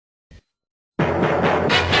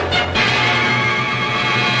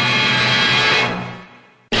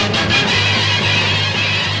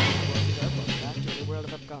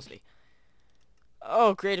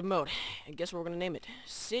go, creative mode. And guess what we're gonna name it?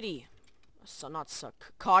 City. So not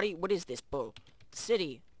suck. Cotty. What is this bull?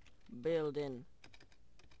 City. Building.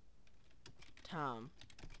 Town.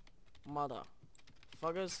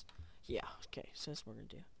 Motherfuckers. Yeah. Okay. So that's what we're gonna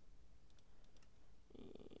do.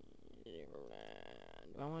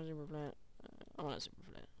 Do I want a super plant? I want a super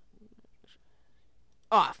plant.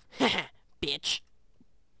 Off. Bitch.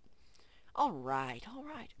 Alright.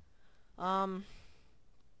 Alright.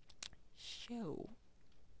 Show.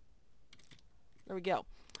 There we go.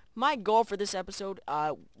 My goal for this episode,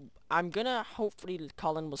 I'm gonna hopefully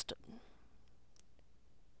Colin will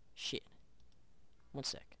shit. One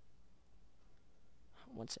sec.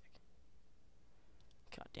 One sec.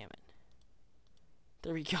 God damn it.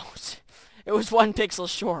 There he goes. It was 1 pixel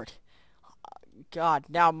short. God,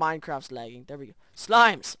 now Minecraft's lagging. There we go.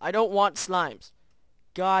 Slimes! I don't want slimes.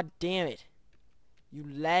 God damn it. You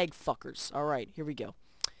lag fuckers. Alright, here we go.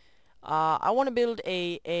 I want to build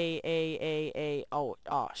a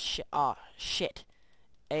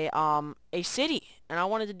city, and I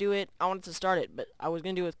wanted to start it, but I was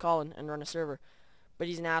gonna do it with Colin and run a server, but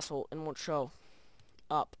he's an asshole and won't show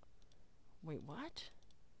up. Wait, what?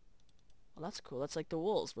 Well, that's cool. That's like the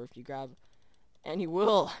wolves, where if you grab any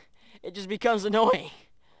wool, it just becomes annoying.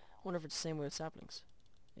 I wonder if it's the same way with saplings.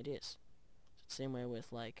 It is. It's the same way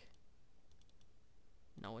with, like...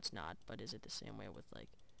 No, it's not, but is it the same way with, like...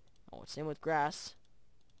 Oh, it's same with grass.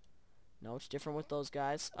 No, it's different with those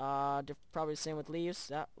guys. Probably the same with leaves.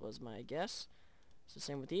 That was my guess. It's the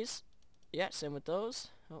same with these. Yeah, same with those.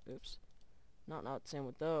 Oh, oops. Not same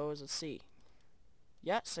with those. Let's see.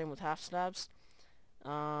 Yeah, same with half slabs.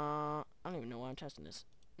 I don't even know why I'm testing this.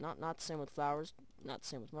 Not the same with flowers. Not the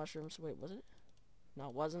same with mushrooms. Wait, was it? No,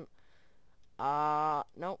 it wasn't.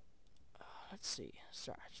 Nope. Let's see.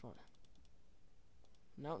 Sorry, I just want to...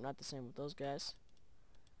 No, not the same with those guys.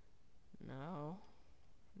 No.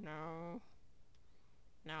 No.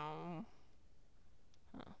 No.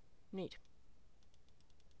 Huh. Neat.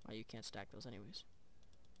 Oh, you can't stack those anyways.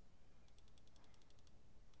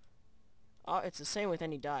 Oh, it's the same with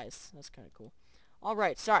any dies. That's kind of cool.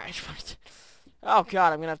 Alright, sorry. I just wanted to... Oh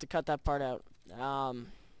god, I'm gonna have to cut that part out. Oh,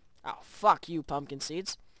 fuck you, pumpkin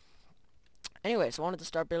seeds. Anyways, I wanted to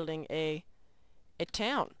start building a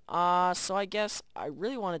town. So I guess I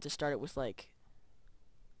really wanted to start it with, like...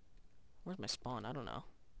 Where's my spawn? I don't know.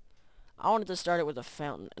 I wanted to start it with a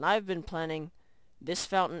fountain, and I've been planning this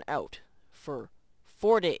fountain out for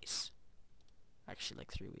 4 days. Actually,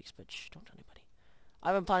 like 3 weeks, but shh, don't tell anybody.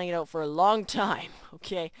 I've been planning it out for a long time,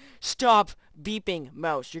 okay? Stop beeping,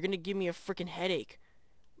 mouse. You're gonna give me a freaking headache.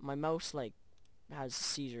 My mouse, like, has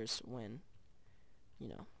seizures when, you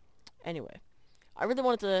know. Anyway, I really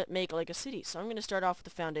wanted to make, like, a city, so I'm gonna start off with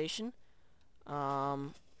the foundation.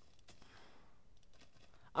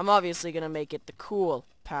 I'm obviously gonna make it the cool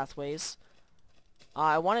pathways.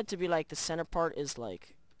 I want it to be like the center part is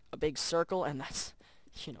like a big circle, and that's,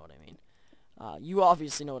 you know what I mean. You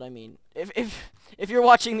obviously know what I mean. If you're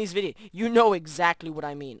watching these videos, you know exactly what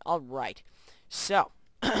I mean. All right. So,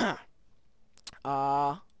 thingy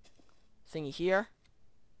here.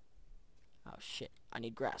 Oh shit! I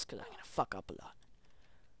need grass because I'm gonna fuck up a lot.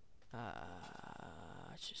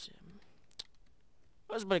 It's just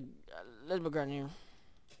let's put ground here.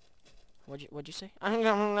 What'd you say? I'm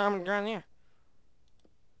ground here.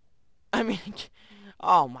 I mean,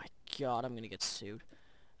 oh my god, I'm gonna get sued.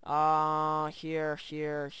 Here.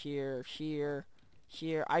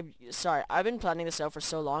 Sorry, I've been planning this out for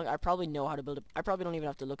so long, I probably know how to build it. I probably don't even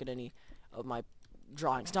have to look at any of my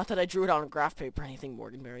drawings. Not that I drew it on graph paper or anything,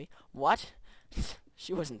 Morganberry. What?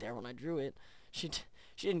 She wasn't there when I drew it. She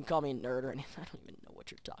didn't call me a nerd or anything. I don't even know what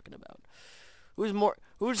you're talking about.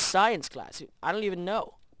 Who's science class? I don't even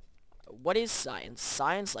know. What is science?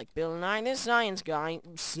 Science, like Bill Nye, this science guy.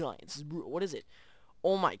 Science. What is it?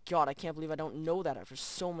 Oh my god, I can't believe I don't know that after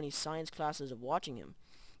so many science classes of watching him.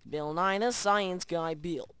 Bill Nye, the science guy.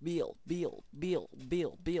 Bill.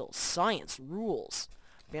 Science rules.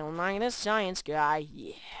 Bill Nye, the science guy.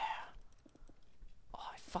 Yeah. Oh,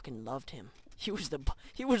 I fucking loved him. He was the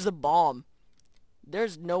bomb.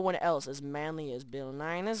 There's no one else as manly as Bill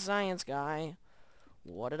Nye, the science guy.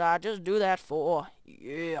 What did I just do that for?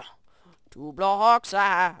 Yeah. 2 blocks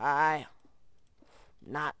high.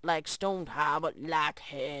 Not like stoned high, but like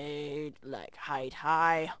height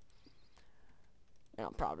high. And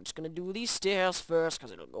I'm probably just gonna do these stairs first,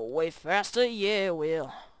 because it'll go way faster. Yeah, it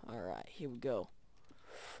will. Alright, here we go.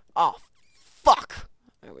 Oh, fuck!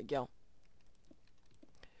 There we go.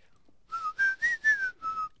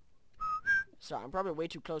 Sorry, I'm probably way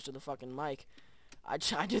too close to the fucking mic. I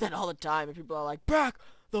do that all the time, and people are like, back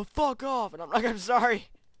the fuck off! And I'm like, I'm sorry.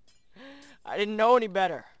 I didn't know any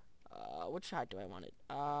better. Which height do I want it?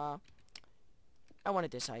 I want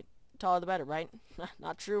it this height. Taller the better, right?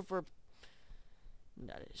 Not true for...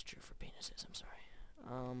 That is true for penises, I'm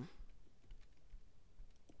sorry.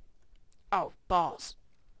 Oh, balls.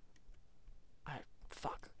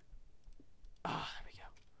 Fuck. Ah, there we go.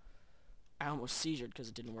 I almost seizured because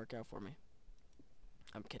it didn't work out for me.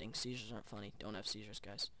 I'm kidding. Seizures aren't funny. Don't have seizures,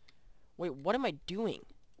 guys. Wait, what am I doing?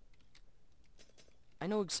 I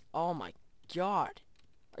know oh my god.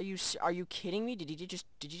 Are you kidding me? Did you just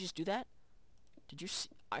do that? Did you see?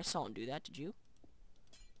 I saw him do that. Did you?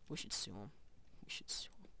 We should sue him. We should sue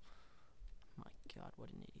him. My god, what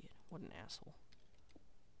an idiot. What an asshole.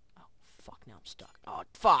 Oh, fuck, now I'm stuck. Oh,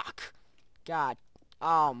 fuck! God.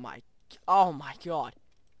 Oh my god.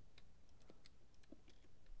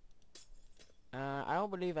 I don't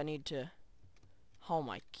believe I need to... Oh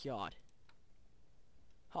my god.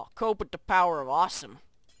 I'll cope with the power of awesome.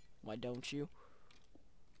 Why don't you?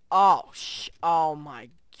 Oh my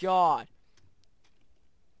god.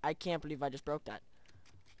 I can't believe I just broke that.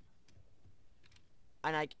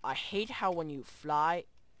 And I hate how when you fly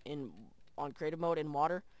on creative mode in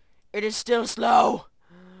water, it is still slow.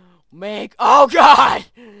 Oh god!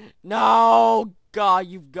 No! God,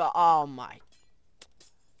 you've got... Oh my...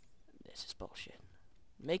 This is bullshit.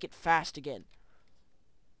 Make it fast again.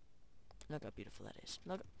 Look how beautiful that is.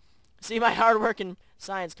 Look. See, my hard work in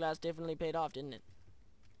science class definitely paid off, didn't it?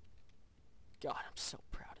 God, I'm so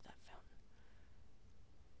proud of that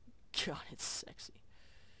fountain. God, it's sexy.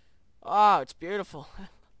 Oh, it's beautiful.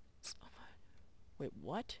 Wait,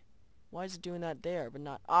 what? Why is it doing that there, but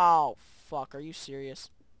not... Oh, fuck. Are you serious?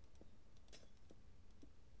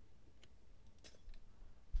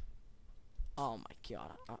 Oh my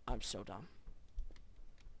god, I'm so dumb.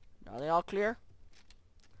 Are they all clear?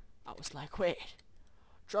 I was like, wait.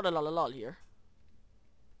 Trollololol here.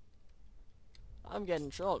 I'm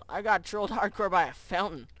getting trolled. I got trolled hardcore by a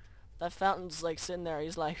fountain. That fountain's like sitting there.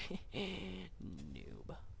 He's like,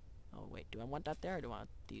 noob. Oh wait, do I want that there or do I want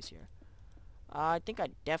these here? I think I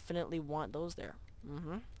definitely want those there.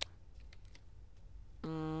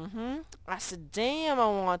 I said, damn, I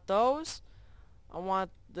want those. I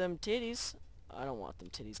want them titties. I don't want them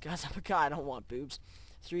titties, guys. I'm a guy. I don't want boobs.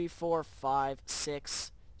 3, 4, 5,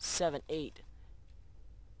 6, 7, 8,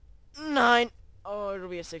 9. Oh, it'll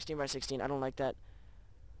be a 16 by 16. I don't like that.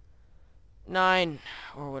 9.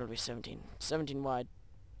 Or what'll be 17? 17 wide.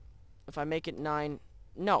 If I make it 9...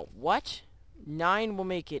 No, what? 9 will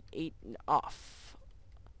make it 8 off.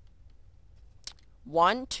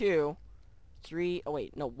 1, 2, 3... Oh,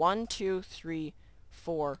 wait. No, 1, 2, 3,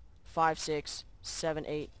 4, 5, 6, 7,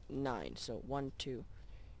 8, 9. So 1, 2,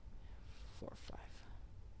 4, 5.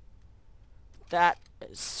 That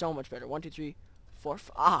is so much better. 1, 2, 3, 4,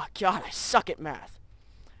 5. Ah, God, I suck at math.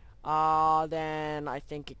 Then I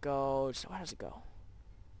think it goes... How does it go?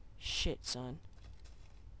 Shit, son.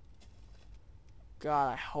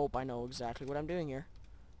 God, I hope I know exactly what I'm doing here.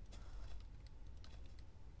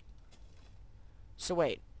 So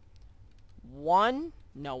wait. 1...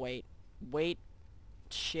 No, wait. Wait.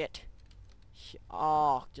 Shit.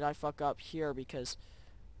 Oh, did I fuck up here because...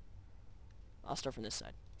 I'll start from this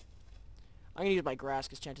side. I'm gonna use my grass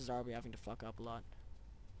because chances are I'll be having to fuck up a lot.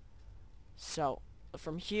 So,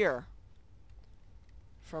 from here...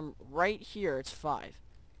 From right here, it's 5.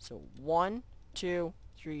 So, 1, 2,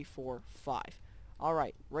 3, 4, 5.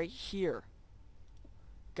 Alright, right here.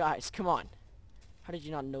 Guys, come on. How did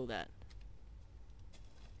you not know that?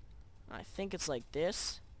 I think it's like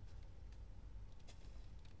this.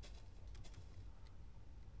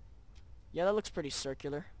 Yeah, that looks pretty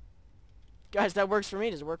circular. Guys, that works for me.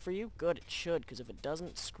 Does it work for you? Good, it should, because if it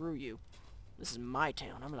doesn't, screw you. This is my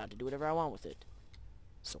town. I'm allowed to do whatever I want with it.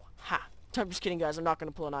 So, ha! I'm just kidding, guys. I'm not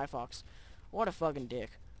going to pull an iFox. What a fucking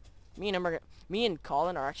dick. Me and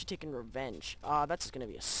Colin are actually taking revenge. That's going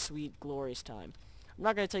to be a sweet, glorious time. I'm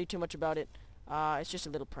not going to tell you too much about it. It's just a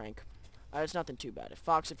little prank. It's nothing too bad.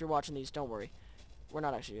 Fox, if you're watching these, don't worry. We're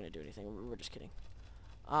not actually going to do anything. We're just kidding.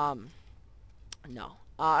 No.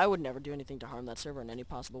 I would never do anything to harm that server in any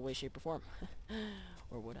possible way, shape, or form.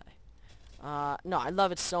 Or would I? No, I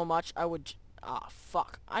love it so much. I would...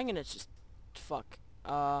 fuck. I'm gonna just... Fuck.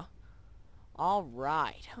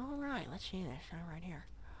 Alright. Alright, let's see this right here.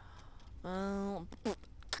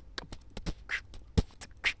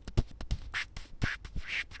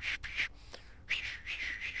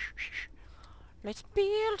 Let's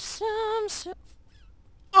build some...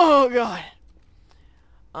 Oh, God!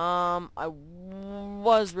 I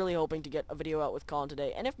was really hoping to get a video out with Colin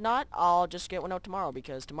today, and if not, I'll just get one out tomorrow,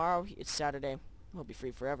 because tomorrow, it's Saturday. We'll be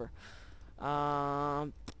free forever.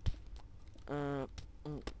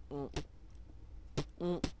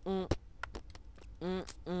 Mm, mm, mm,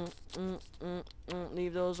 mm, mm, mm, mm.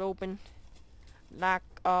 Leave those open. Like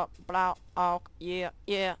a block. Yeah,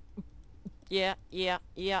 yeah. Yeah, yeah,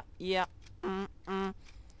 yeah, yeah. Mm, mm.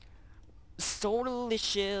 So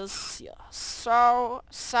delicious. Yeah. So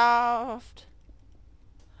soft.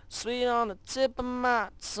 Sweet on the tip of my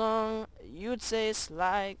tongue. You taste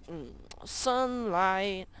like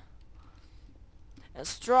sunlight. And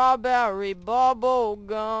strawberry bubble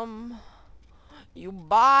gum. You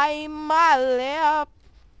bite my lip.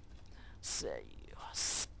 Say you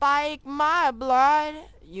spike my blood.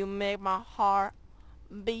 You make my heart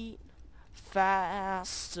beat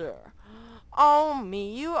faster. Own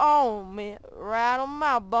me, you own me, rattle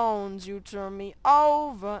my bones, you turn me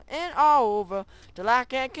over and over, till I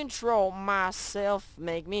can't control myself,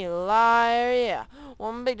 make me a liar, yeah,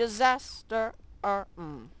 one big disaster,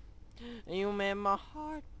 you made my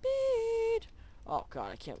heart beat. Oh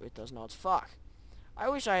god, I can't read those notes, fuck. I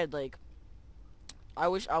wish I had, like, I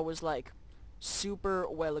wish I was, like, super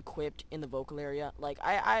well equipped in the vocal area. Like,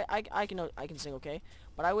 I can sing okay,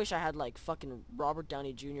 but I wish I had, like, fucking Robert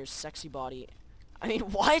Downey Jr.'s sexy body. I mean,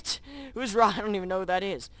 what? Who's Rob? I don't even know who that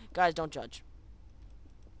is. Guys, don't judge.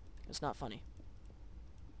 It's not funny.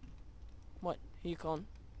 What? Who you calling?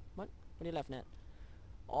 What? What are you laughing at?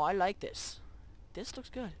 Oh, I like this. This looks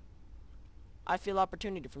good. I feel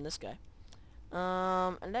opportunity from this guy.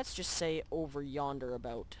 And let's just say over yonder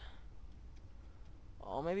about...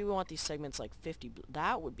 Oh, maybe we want these segments like 50...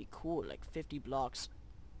 That would be cool, like 50 blocks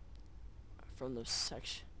from the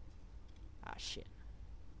section. Ah, shit.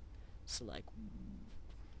 So, like,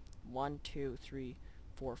 1, 2, 3,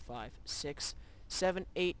 4, 5, 6, 7,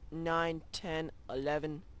 8, 9, 10,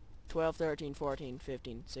 11, 12, 13, 14,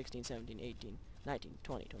 15, 16, 17, 18, 19,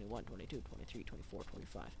 20, 21, 22, 23, 24,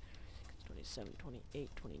 25, 27, 28,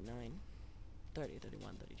 29, 30,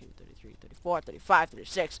 31, 32, 33, 34, 35,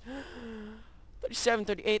 36, 37,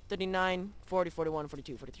 38, 39, 40, 41,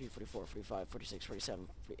 42, 43, 44, 45, 46, 47,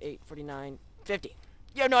 48, 49, 50.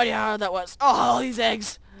 You have no idea how that was. Oh, all these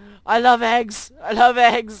eggs. I love eggs. I love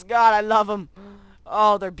eggs. God, I love them.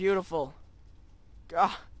 Oh, they're beautiful.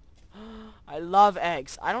 God. I love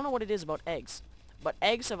eggs. I don't know what it is about eggs, but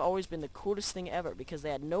eggs have always been the coolest thing ever because they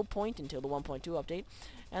had no point until the 1.2 update,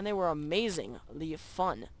 and they were amazingly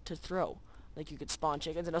fun to throw. Like, you could spawn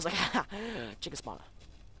chickens, and I was like, ha, chicken spawner.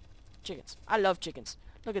 Chickens. I love chickens.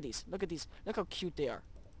 Look at these. Look at these. Look how cute they are.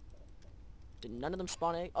 Did none of them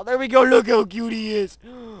spawn egg? Oh, there we go. Look how cute he is.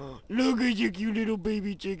 Look at you, cute little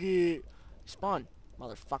baby chicken. Spawn.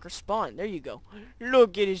 Motherfucker, spawn. There you go.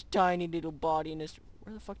 Look at his tiny little body and his...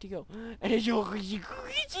 Where the fuck do you go? And his... Oh, I can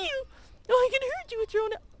hurt you with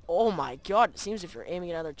throwing it. Oh my god. It seems if you're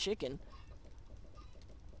aiming at another chicken.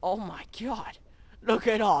 Oh my god. Look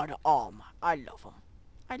at all the... Oh my... I love them.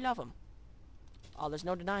 I love them. Oh, there's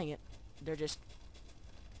no denying it. They're just...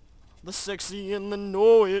 The sexy and the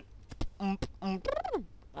know it. I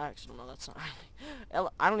actually don't know that song.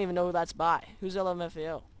 I don't even know who that's by. Who's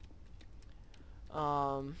LMFAO?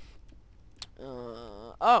 Oh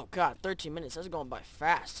god, 13 minutes. That's going by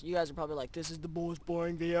fast. You guys are probably like, this is the most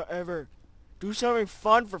boring video ever. Do something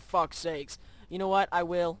fun for fuck's sakes. You know what? I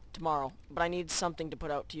will tomorrow. But I need something to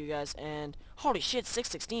put out to you guys. And holy shit,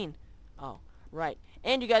 6:16. Oh, right.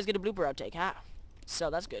 And you guys get a blooper outtake, huh?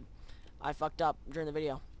 So that's good. I fucked up during the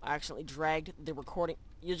video. I accidentally dragged the recording.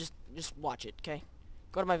 You just watch it, okay?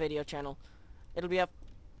 Go to my video channel. It'll be up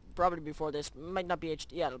probably before this. Might not be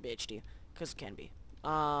HD. Yeah, it'll be HD. Because it can be.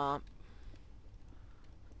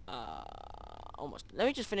 Almost. Let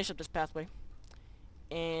me just finish up this pathway.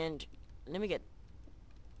 And let me get...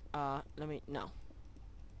 No.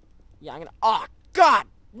 Yeah, I'm gonna... Oh, God!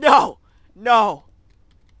 No! No!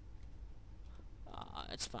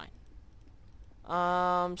 It's fine.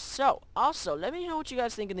 So, also, let me know what you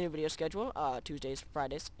guys think of the new video schedule, Tuesdays,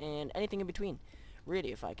 Fridays, and anything in between.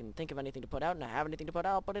 Really, if I can think of anything to put out, and I have anything to put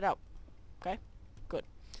out, I'll put it out. Okay? Good.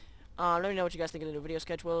 Let me know what you guys think of the new video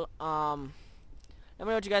schedule. Let me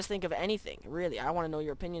know what you guys think of anything, really. I want to know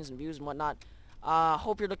your opinions and views and whatnot.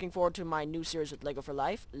 Hope you're looking forward to my new series with LEGO for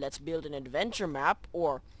Life. Let's build an adventure map,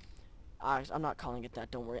 or... I'm not calling it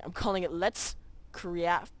that, don't worry. I'm calling it Let's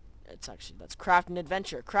Create... that's Craft an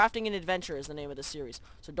Adventure. Crafting an Adventure is the name of the series.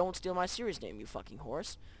 So don't steal my series name, you fucking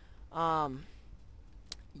horse.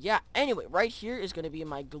 Yeah, anyway, right here is going to be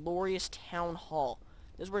my glorious town hall.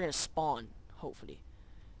 This is where we're going to spawn, hopefully.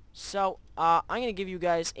 So, I'm going to give you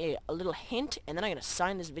guys a little hint, and then I'm going to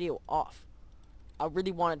sign this video off. I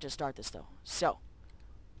really wanted to start this, though. So,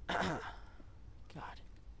 God,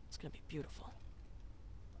 it's going to be beautiful.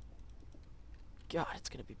 God, it's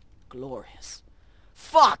going to be glorious.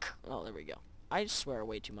 Fuck! Oh, there we go. I swear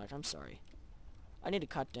way too much. I'm sorry. I need to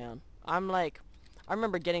cut down. I'm like, I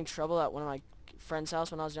remember getting in trouble at one of my friend's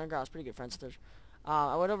house when I was younger. I was pretty good friends with her.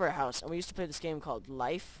 I went over her house, and we used to play this game called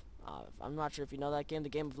Life. I'm not sure if you know that game, the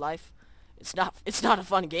game of life. It's not a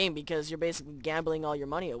fun game because you're basically gambling all your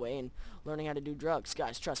money away and learning how to do drugs.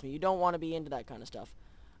 Guys, trust me, you don't want to be into that kind of stuff.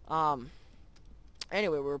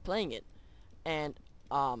 Anyway, we were playing it, and,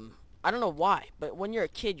 I don't know why, but when you're a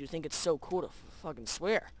kid, you think it's so cool to fucking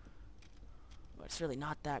swear. But it's really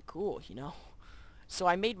not that cool, you know? So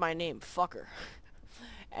I made my name Fucker.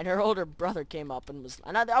 And her older brother came up and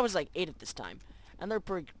I was like 8 at this time. And they're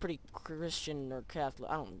pretty Christian or Catholic.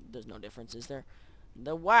 There's no difference, is there?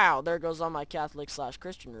 Wow, there goes all my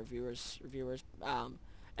Catholic/Christian reviewers.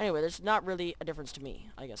 Anyway, there's not really a difference to me,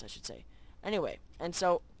 I guess I should say. Anyway, and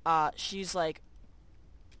so, she's like,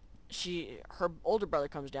 her older brother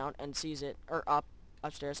comes down and sees it, or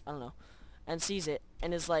upstairs, I don't know, and sees it,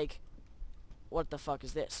 and is like, what the fuck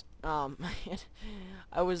is this? I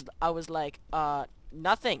was like,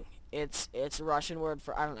 nothing. It's a Russian word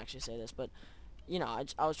for, I don't actually say this, but, you know,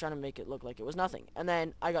 I was trying to make it look like it was nothing. And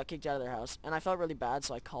then I got kicked out of their house, and I felt really bad,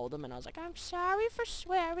 so I called them, and I was like, I'm sorry for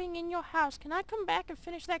swearing in your house. Can I come back and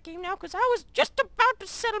finish that game now? Because I was just about to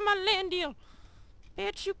settle my land deal.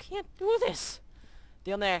 Bitch, you can't do this.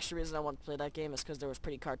 The only actual reason I wanted to play that game is because there was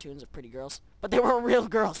pretty cartoons of pretty girls. But they weren't real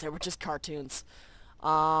girls, they were just cartoons.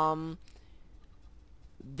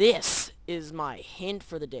 This is my hint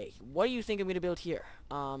for the day. What do you think I'm going to build here?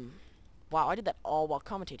 Wow, I did that all while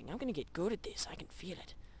commentating. I'm going to get good at this. I can feel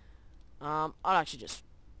it. I'll actually just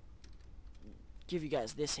give you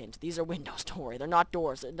guys this hint. These are windows, don't worry. They're not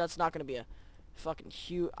doors. That's not going to be a fucking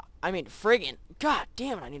huge... I mean, friggin'. God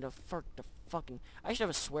damn it, I need a fucking... I should have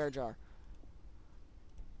a swear jar.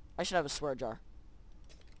 I should have a swear jar.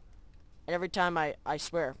 And every time I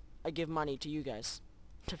swear, I give money to you guys.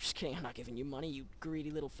 I'm just kidding, I'm not giving you money, you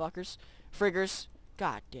greedy little fuckers. Friggers.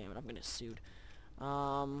 God damn it, I'm gonna sue.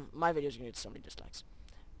 My videos are gonna get so many dislikes.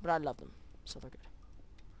 But I love them, so they're good.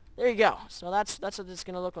 There you go. So that's what this is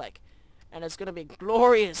gonna look like. And it's gonna be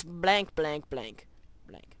glorious blank blank blank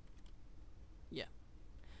blank. Yeah.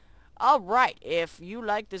 Alright, if you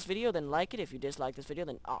like this video, then like it. If you dislike this video,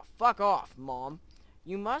 then oh, fuck off, Mom.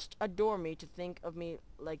 You must adore me to think of me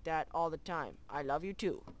like that all the time. I love you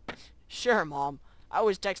too. Sure, Mom. I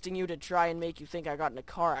was texting you to try and make you think I got in a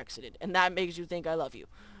car accident, and that makes you think I love you.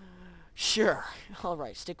 Sure.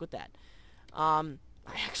 Alright, stick with that. I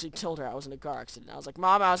actually told her I was in a car accident. I was like,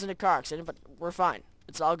 Mom, I was in a car accident, but we're fine.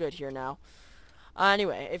 It's all good here now.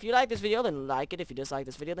 Anyway, if you like this video, then like it. If you dislike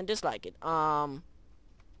this video, then dislike it.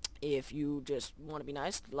 If you just want to be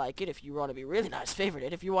nice, like it. If you want to be really nice, favorite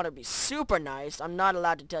it. If you want to be super nice, I'm not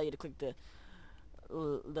allowed to tell you to click the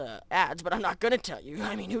ads, but I'm not gonna tell you.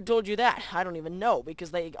 I mean, who told you that? I don't even know,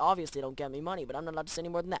 because they obviously don't get me money, but I'm not allowed to say any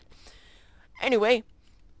more than that. Anyway,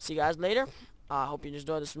 see you guys later. I hope you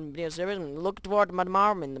enjoyed this video series, and look forward to my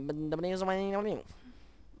tomorrow.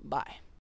 Bye.